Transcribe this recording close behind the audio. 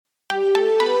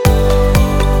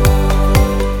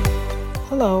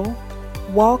Hello,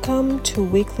 welcome to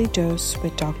Weekly Dose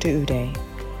with Dr. Uday,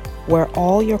 where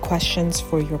all your questions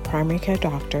for your primary care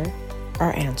doctor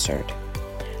are answered.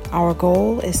 Our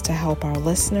goal is to help our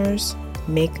listeners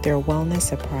make their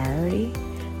wellness a priority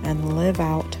and live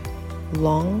out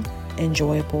long,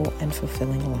 enjoyable, and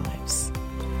fulfilling lives.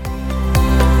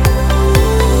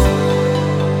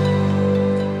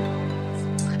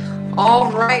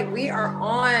 All right, we are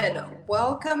on.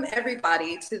 Welcome,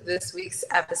 everybody, to this week's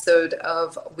episode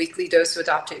of Weekly Dose with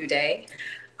Dr. Uday.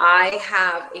 I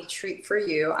have a treat for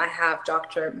you. I have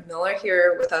Dr. Miller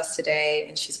here with us today,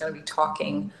 and she's going to be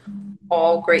talking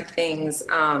all great things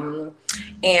and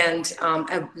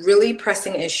a really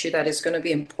pressing issue that is going to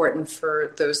be important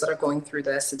for those that are going through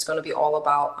this. It's going to be all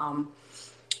about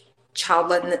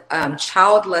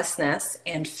childlessness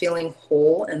and feeling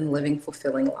whole and living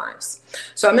fulfilling lives.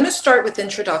 So I'm going to start with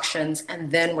introductions, and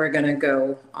then we're going to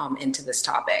go into this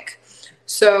topic.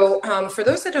 So for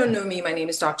those that don't know me, my name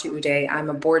is Dr. Uday. I'm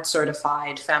a board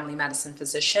certified family medicine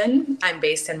physician. I'm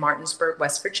based in Martinsburg,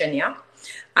 West Virginia.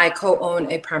 I co-own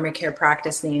a primary care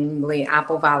practice, namely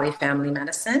Apple Valley Family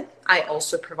Medicine. I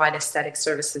also provide aesthetic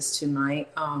services to my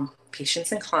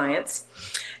patients and clients.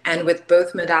 And with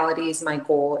both modalities, my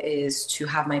goal is to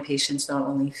have my patients not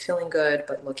only feeling good,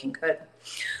 but looking good.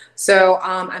 So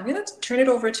I'm going to turn it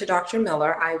over to Dr.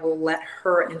 Miller. I will let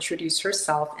her introduce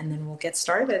herself, and then we'll get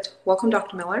started. Welcome,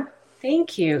 Dr. Miller.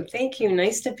 Thank you. Thank you.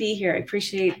 Nice to be here. I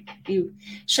appreciate you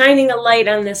shining a light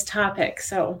on this topic.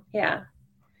 So, yeah.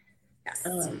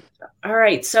 Yes. All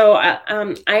right. So I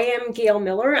am Gail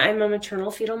Miller. I'm a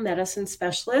maternal fetal medicine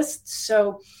specialist.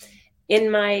 So in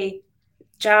my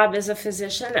job as a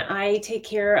physician, I take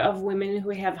care of women who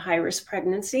have high-risk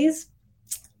pregnancies.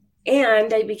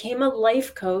 And I became a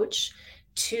life coach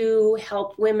to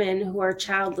help women who are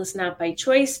childless, not by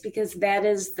choice, because that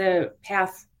is the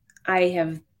path I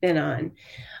have been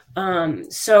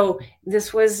on. So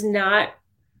this was not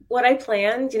what I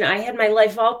planned. I had my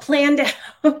life all planned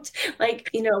out, like,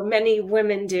 many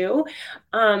women do.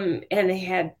 And I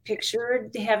had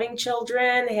pictured having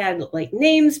children, had like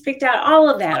names picked out, all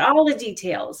of that, all the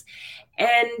details.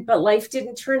 But life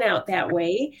didn't turn out that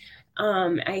way.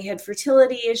 I had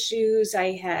fertility issues.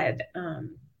 I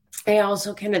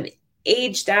also kind of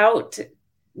aged out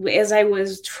as I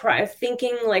was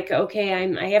thinking like, okay,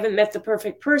 I haven't met the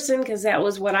perfect person, because that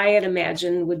was what I had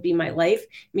imagined would be my life,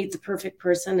 meet the perfect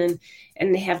person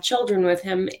and have children with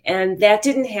him. And that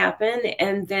didn't happen.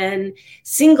 And then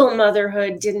single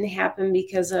motherhood didn't happen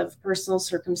because of personal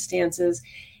circumstances.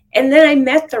 And then I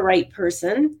met the right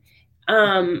person.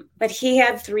 But he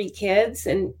had 3 kids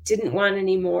and didn't want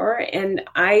any more. And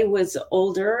I was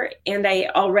older and I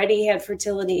already had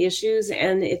fertility issues,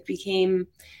 and it became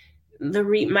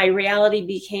my reality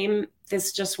became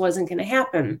this just wasn't going to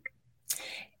happen.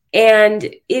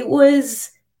 And it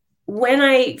was when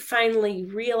I finally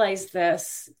realized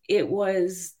this, it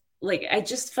was like, I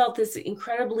just felt this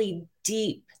incredibly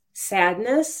deep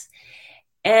sadness,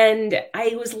 and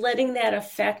I was letting that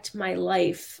affect my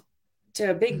life to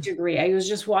a big degree. I was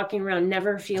just walking around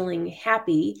never feeling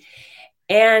happy.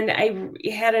 And I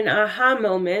had an aha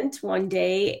moment one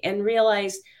day and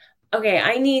realized, okay,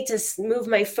 I need to move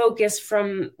my focus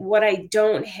from what I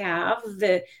don't have,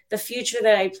 the future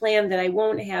that I planned that I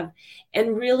won't have,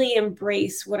 and really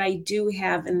embrace what I do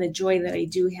have and the joy that I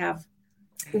do have.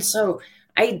 And so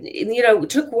it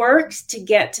took work to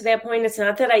get to that point. It's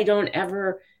not that I don't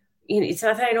ever, it's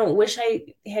not that I don't wish I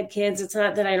had kids. It's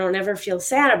not that I don't ever feel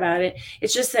sad about it.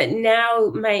 It's just that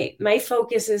now my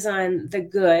focus is on the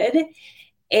good.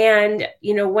 And,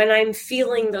 when I'm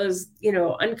feeling those,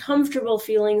 uncomfortable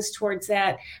feelings towards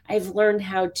that, I've learned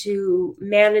how to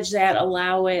manage that,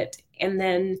 allow it, and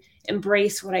then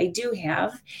embrace what I do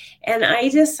have. And I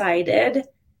decided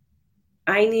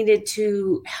I needed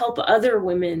to help other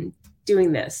women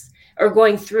doing this or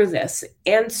going through this.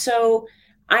 And so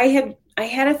I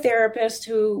had a therapist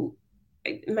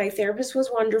my therapist was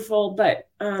wonderful, but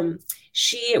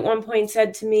she at one point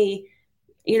said to me,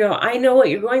 I know what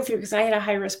you're going through, because I had a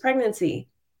high-risk pregnancy.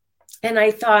 And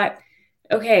I thought,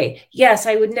 okay, yes,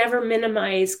 I would never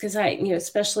minimize, because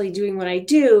especially doing what I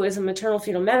do as a maternal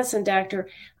fetal medicine doctor,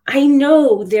 I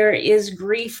know there is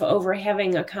grief over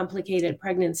having a complicated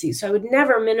pregnancy. So I would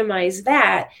never minimize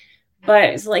that.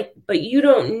 But it's like, but you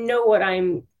don't know what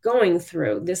I'm going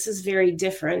through. This is very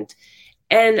different.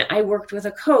 And I worked with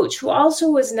a coach who also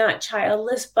was not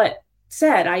childless, but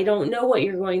said, I don't know what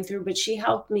you're going through, but she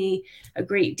helped me a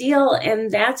great deal. And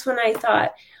that's when I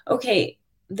thought, okay,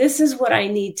 this is what I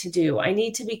need to do. I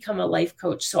need to become a life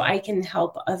coach so I can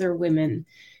help other women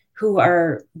who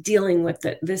are dealing with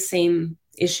the same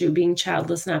issue, being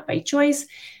childless, not by choice,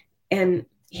 and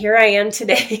here I am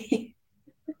today.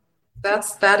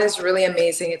 That is really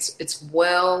amazing. It's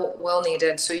well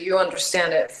needed. So you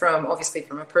understand it from, obviously,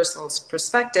 from a personal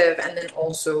perspective, and then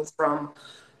also from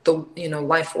the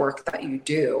life work that you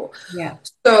do. Yeah.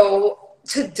 So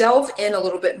to delve in a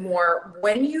little bit more,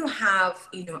 when you have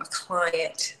a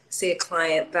client, say a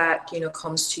client that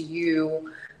comes to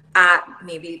you at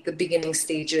maybe the beginning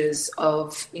stages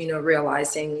of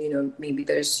realizing maybe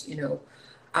there's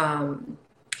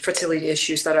fertility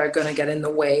issues that are going to get in the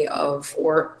way of,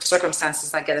 or circumstances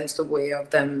that get into the way of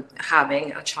them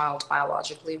having a child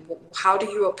biologically, how do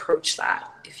you approach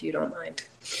that, if you don't mind?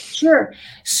 Sure.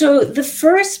 So the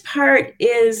first part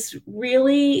is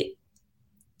really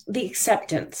the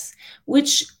acceptance,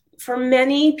 which for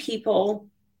many people,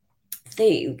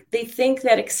 they think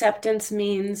that acceptance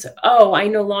means, oh, I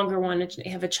no longer want to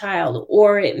have a child,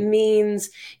 or it means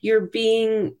you're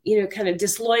being, kind of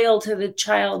disloyal to the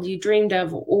child you dreamed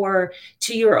of or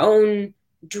to your own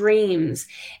dreams.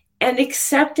 And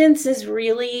acceptance is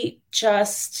really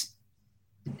just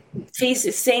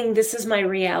saying, this is my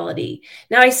reality.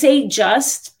 Now I say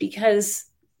just because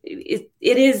it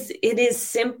is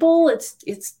simple.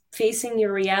 It's facing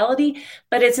your reality,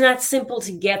 but it's not simple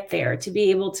to get there, to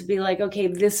be able to be like, okay,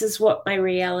 this is what my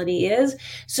reality is.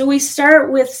 So we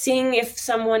start with seeing if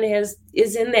someone is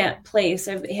in that place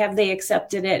of, have they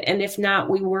accepted it? And if not,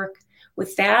 we work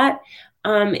with that.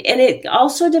 And it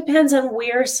also depends on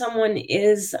where someone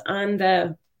is in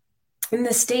the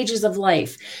stages of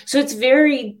life. So it's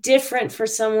very different for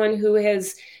someone who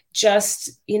has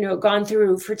just, gone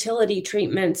through fertility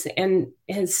treatments and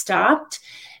has stopped,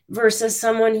 versus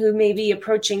someone who may be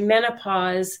approaching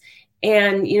menopause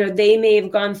and, they may have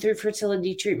gone through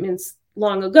fertility treatments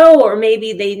long ago, or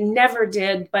maybe they never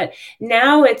did, but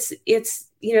now it's,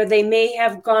 they may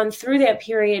have gone through that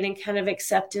period and kind of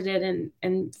accepted it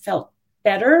and felt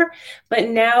better. But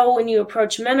now when you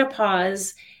approach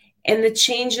menopause and the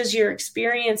changes you're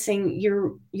experiencing,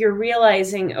 you're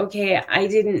realizing, okay,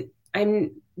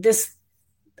 I'm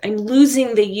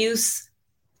losing the use,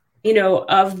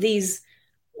 of these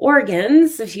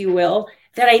organs, if you will,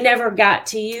 that I never got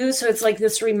to use. So it's like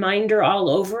this reminder all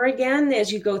over again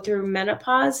as you go through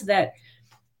menopause that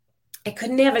I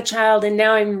couldn't have a child, and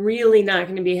now I'm really not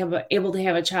going to be able to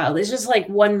have a child. It's just like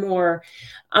one more.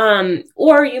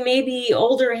 Or you may be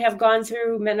older, have gone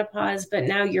through menopause, but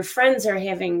now your friends are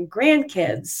having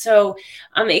grandkids. So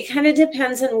it kind of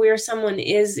depends on where someone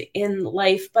is in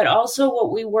life. But also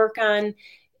what we work on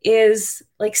is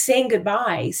like saying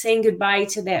goodbye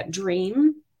to that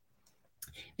dream,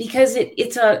 because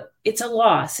it's a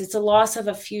loss. It's a loss of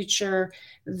a future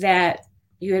that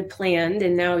you had planned,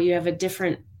 and now you have a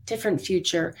different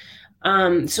future.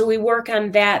 So we work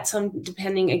on that, some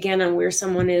depending again on where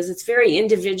someone is. It's very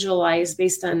individualized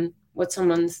based on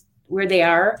where they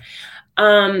are.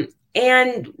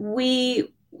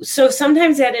 So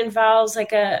sometimes that involves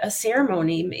like a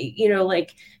ceremony,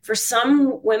 like for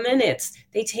some women,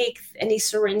 they take any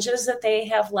syringes that they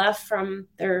have left from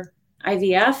their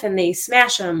IVF and they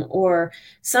smash them, or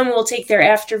some will take their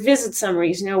after visit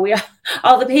summaries,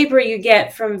 all the paper you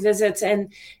get from visits,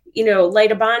 and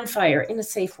light a bonfire in a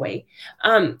safe way.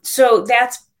 So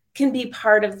that can be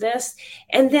part of this.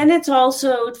 And then it's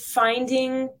also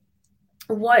finding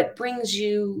what brings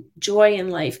you joy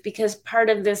in life, because part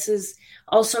of this is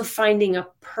also finding a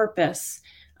purpose.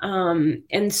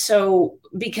 And so,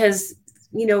 because,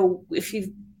 if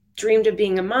you've dreamed of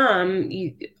being a mom,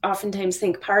 you oftentimes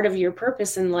think part of your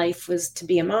purpose in life was to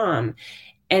be a mom.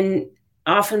 And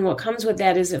often what comes with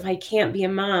that is, if I can't be a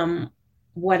mom,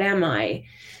 what am I?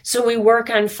 So we work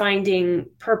on finding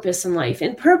purpose in life.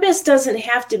 And purpose doesn't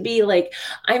have to be like,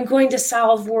 I'm going to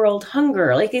solve world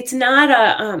hunger. Like, it's not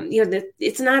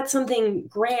it's not something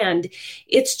grand.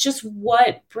 It's just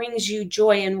what brings you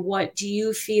joy, and what do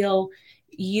you feel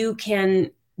you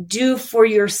can do for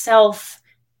yourself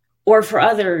or for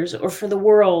others or for the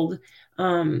world.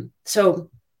 So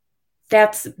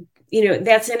that's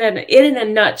in a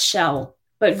nutshell,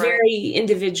 but very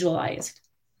individualized.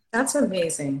 That's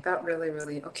amazing. That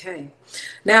really, okay.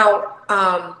 Now,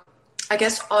 I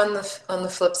guess on the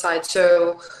flip side,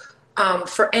 so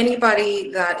for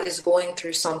anybody that is going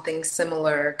through something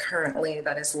similar currently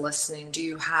that is listening, do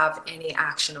you have any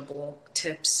actionable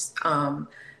tips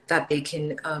that they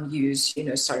can use,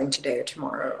 starting today or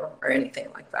tomorrow or anything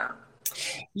like that?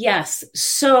 Yes.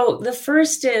 So the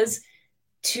first is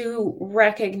to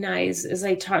recognize, as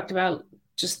I talked about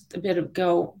just a bit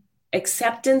ago,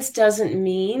 acceptance doesn't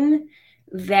mean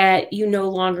that you no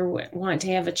longer want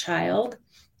to have a child.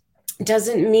 It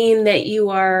doesn't mean that you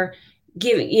are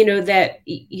that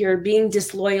you're being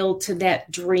disloyal to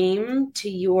that dream, to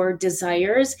your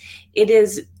desires. It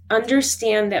is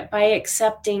understand that by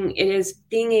accepting, it is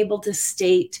being able to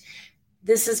state,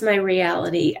 this is my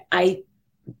reality. I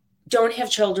don't have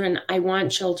children. I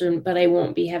want children, but I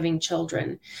won't be having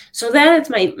children. So that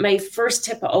is my first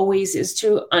tip always, is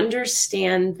to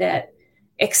understand that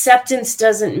acceptance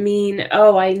doesn't mean,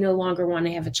 oh, I no longer want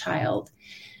to have a child.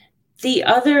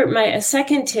 My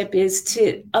second tip is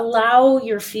to allow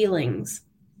your feelings.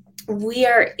 We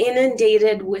are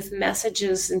inundated with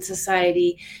messages in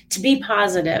society to be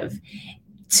positive,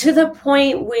 to the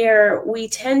point where we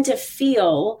tend to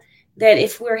feel that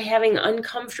if we're having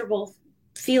uncomfortable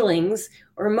feelings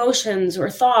or emotions or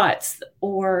thoughts,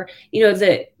 or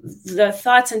the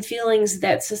thoughts and feelings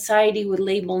that society would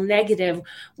label negative,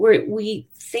 we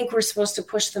think we're supposed to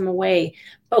push them away.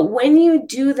 But when you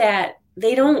do that,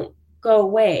 they don't go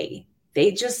away.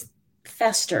 They just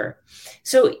fester.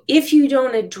 So if you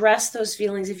don't address those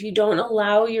feelings, if you don't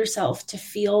allow yourself to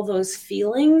feel those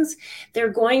feelings, they're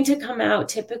going to come out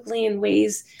typically in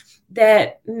ways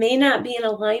that may not be in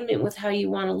alignment with how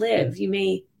you want to live. You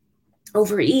may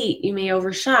overeat, you may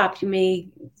overshop, you may,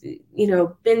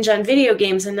 binge on video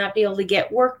games and not be able to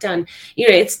get work done.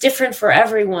 It's different for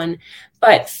everyone,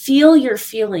 but feel your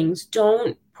feelings.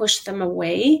 Don't push them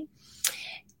away.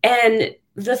 And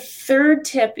the third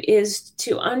tip is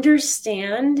to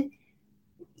understand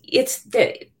it's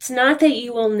not that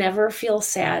you will never feel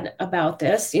sad about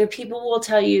this. People will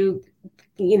tell you,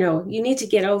 you need to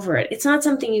get over it. It's not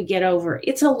something you get over.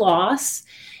 It's a loss.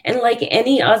 And like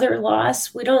any other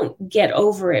loss, we don't get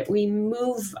over it. We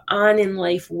move on in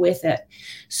life with it.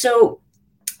 So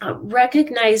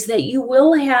recognize that you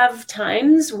will have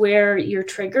times where you're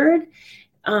triggered,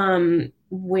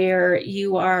 where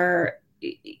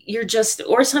you're just,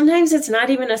 or sometimes it's not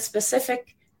even a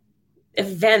specific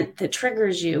event that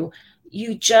triggers you.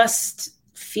 You just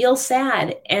feel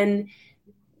sad, and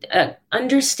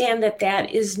understand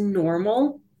that is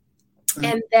normal. Mm-hmm.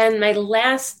 And then my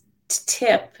last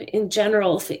tip in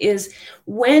general is,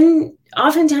 when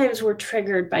oftentimes we're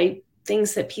triggered by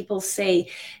things that people say,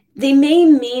 they may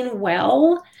mean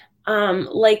well,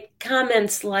 like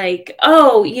comments like,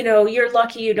 oh, you're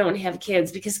lucky you don't have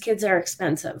kids because kids are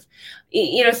expensive,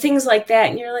 things like that.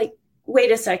 And you're like,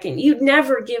 wait a second, you'd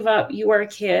never give up your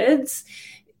kids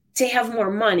to have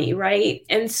more money, right?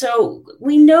 And so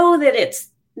we know that it's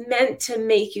meant to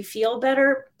make you feel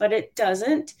better, but it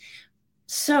doesn't.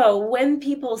 So when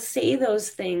people say those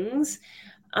things,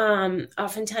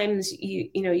 oftentimes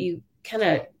you kind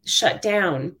of shut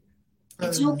down.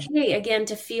 It's okay, again,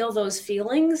 to feel those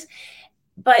feelings,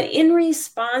 but in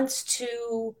response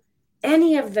to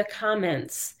any of the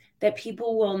comments that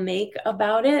people will make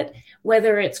about it,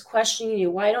 whether it's questioning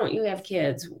you, why don't you have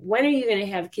kids? When are you going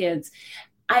to have kids?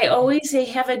 I always say,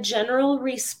 have a general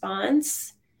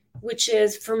response, which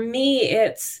is, for me,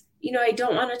 it's, I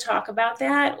don't want to talk about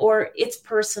that, or it's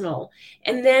personal,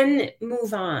 and then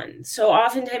move on. So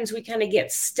oftentimes we kind of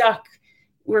get stuck.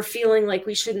 We're feeling like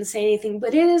we shouldn't say anything,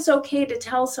 but it is okay to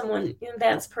tell someone,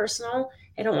 that's personal.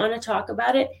 I don't want to talk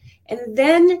about it. And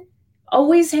then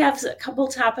always have a couple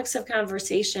topics of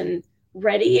conversation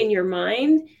ready in your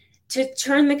mind to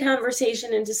turn the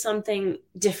conversation into something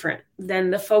different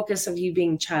than the focus of you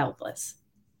being childless.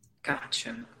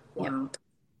 Gotcha. Wow.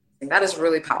 Yeah. That is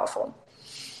really powerful.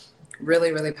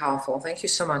 Really, really powerful. Thank you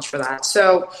so much for that.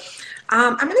 So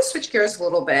I'm going to switch gears a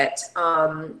little bit.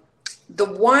 The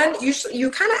one,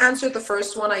 you kind of answered the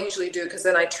first one. I usually do, because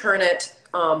then I turn it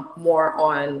more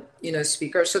on,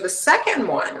 speaker. So the second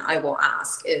one I will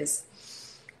ask is,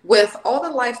 with all the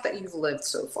life that you've lived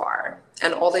so far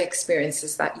and all the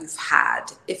experiences that you've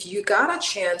had, if you got a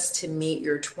chance to meet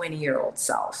your 20-year-old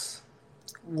self,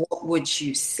 what would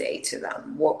you say to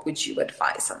them? What would you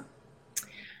advise them?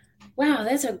 Wow,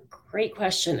 that's a great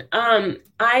question.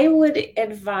 I would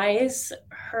advise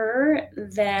her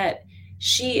that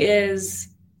she is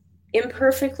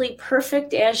imperfectly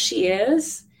perfect as she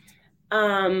is.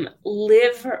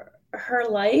 Live her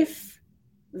life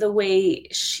the way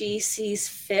she sees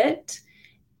fit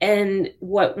and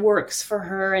what works for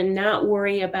her, and not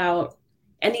worry about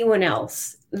anyone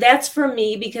else. That's for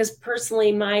me, because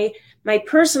personally, my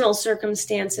personal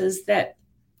circumstances that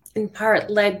in part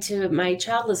led to my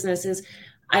childlessness is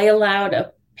I allowed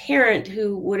a parent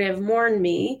who would have mourned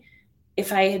me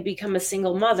if I had become a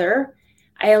single mother.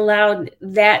 I allowed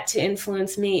that to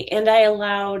influence me, and I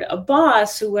allowed a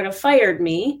boss who would have fired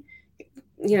me,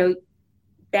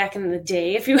 back in the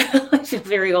day, if you will. I feel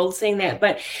very old saying that,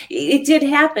 but it did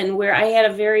happen where I had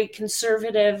a very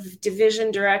conservative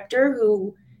division director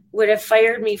who would have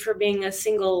fired me for being a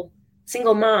single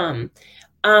single mom.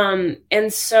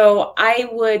 And so I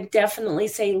would definitely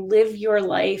say live your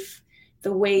life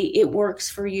the way it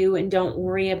works for you and don't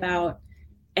worry about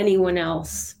anyone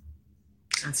else.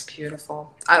 That's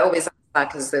beautiful. I always ask that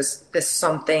because there's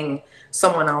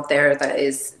someone out there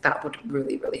that would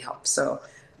really, really help. So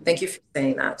thank you for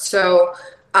saying that. So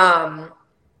I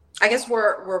guess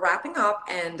we're wrapping up,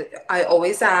 and I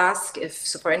always ask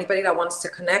for anybody that wants to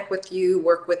connect with you,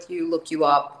 work with you, look you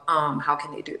up, how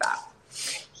can they do that?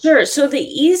 Sure. So the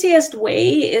easiest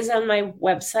way is on my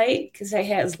website because it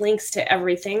has links to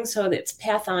everything. So it's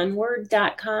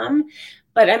pathonward.com.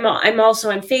 But I'm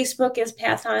also on Facebook as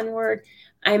Path Onward.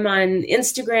 I'm on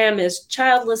Instagram as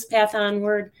Childless Path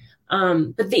Onward.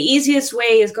 But the easiest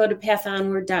way is go to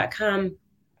pathonward.com.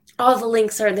 All the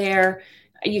links are there.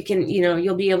 You can,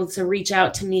 you'll be able to reach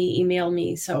out to me, email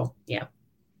me. So, yeah.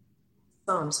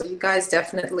 So you guys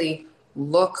definitely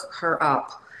look her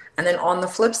up. And then on the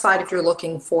flip side, if you're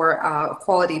looking for a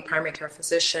quality primary care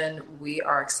physician, we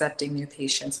are accepting new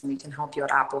patients, and we can help you at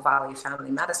Apple Valley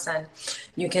Family Medicine.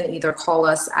 You can either call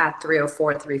us at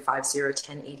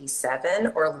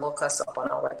 304-350-1087 or look us up on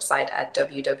our website at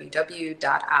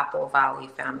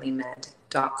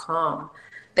www.applevalleyfamilymed.com.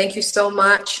 Thank you so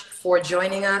much for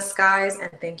joining us, guys.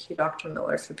 And thank you, Dr.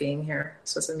 Miller, for being here.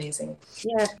 This was amazing.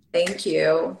 Yeah. Thank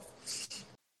you.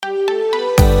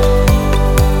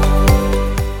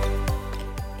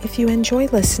 If you enjoy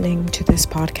listening to this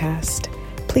podcast,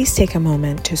 please take a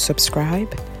moment to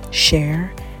subscribe,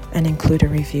 share, and include a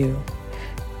review.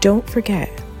 Don't forget,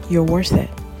 you're worth it,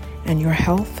 and your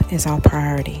health is our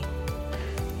priority.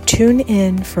 Tune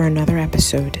in for another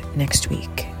episode next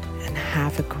week, and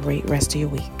have a great rest of your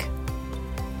week.